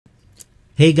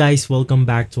Hey guys, welcome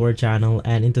back to our channel,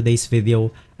 and in today's video,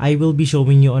 I will be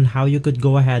showing you on how you could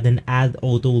go ahead and add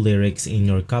auto lyrics in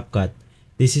your CapCut.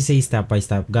 This is a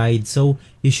step-by-step guide, so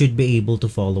you should be able to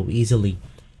follow easily.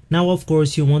 Now of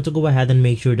course, you want to go ahead and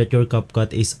make sure that your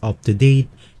CapCut is up to date.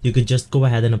 You could just go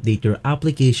ahead and update your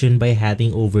application by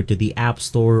heading over to the App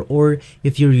Store, or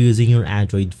if you're using your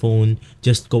Android phone,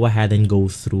 just go ahead and go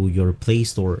through your Play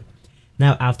Store.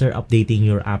 Now, after updating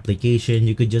your application,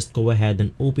 you could just go ahead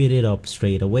and open it up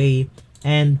straight away,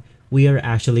 and we are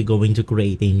actually going to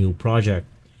create a new project.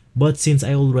 But since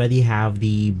I already have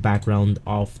the background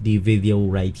of the video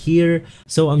right here,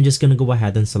 so I'm just gonna go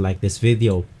ahead and select this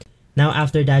video. Now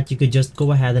after that, you could just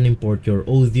go ahead and import your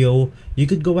audio. You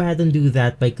could go ahead and do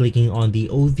that by clicking on the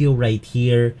audio right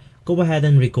here. Go ahead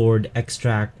and record,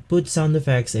 extract, put sound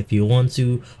effects if you want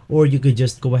to, or you could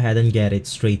just go ahead and get it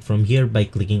straight from here by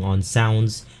clicking on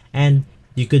sounds, and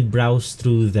you could browse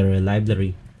through their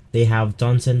library. They have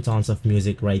tons and tons of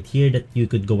music right here that you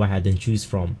could go ahead and choose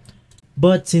from.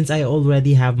 But since I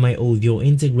already have my audio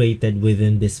integrated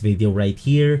within this video right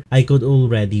here, I could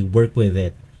already work with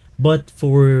it. But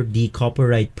for the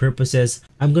copyright purposes,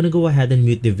 I'm gonna go ahead and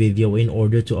mute the video in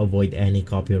order to avoid any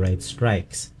copyright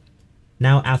strikes.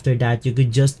 Now after that, you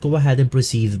could just go ahead and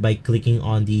proceed by clicking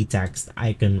on the text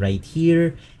icon right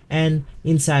here, and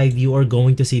inside you are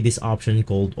going to see this option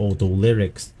called auto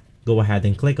lyrics. Go ahead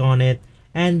and click on it,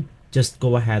 and just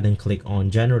go ahead and click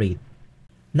on generate.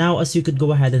 Now as you could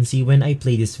go ahead and see, when I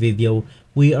play this video,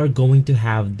 we are going to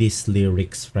have these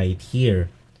lyrics right here.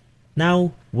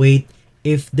 Now wait,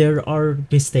 if there are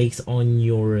mistakes on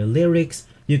your lyrics,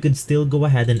 you could still go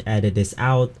ahead and edit this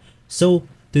out. So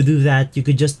to do that, you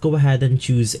could just go ahead and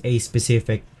choose a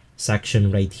specific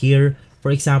section right here.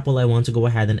 For example, I want to go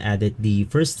ahead and edit the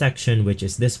first section, which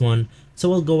is this one.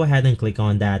 So I'll go ahead and click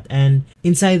on that, and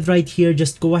inside right here,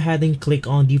 just go ahead and click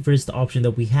on the first option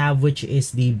that we have, which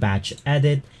is the batch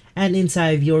edit. And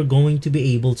inside, you're going to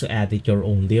be able to edit your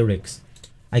own lyrics.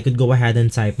 I could go ahead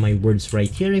and type my words right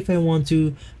here if I want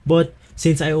to, but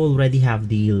since I already have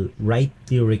the right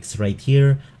lyrics right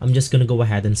here, I'm just gonna go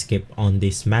ahead and skip on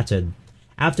this method.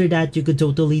 After that, you could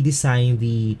totally design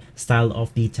the style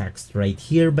of the text right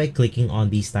here by clicking on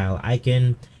the style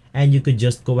icon, and you could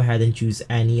just go ahead and choose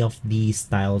any of the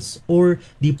styles or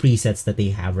the presets that they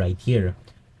have right here.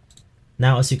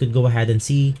 Now as you could go ahead and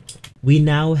see, we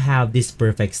now have this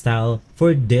perfect style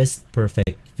for this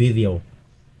perfect video.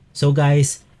 So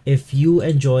guys, if you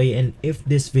enjoy and if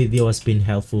this video has been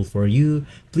helpful for you,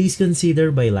 please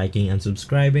consider by liking and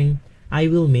subscribing. I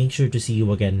will make sure to see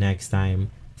you again next time.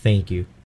 Thank you.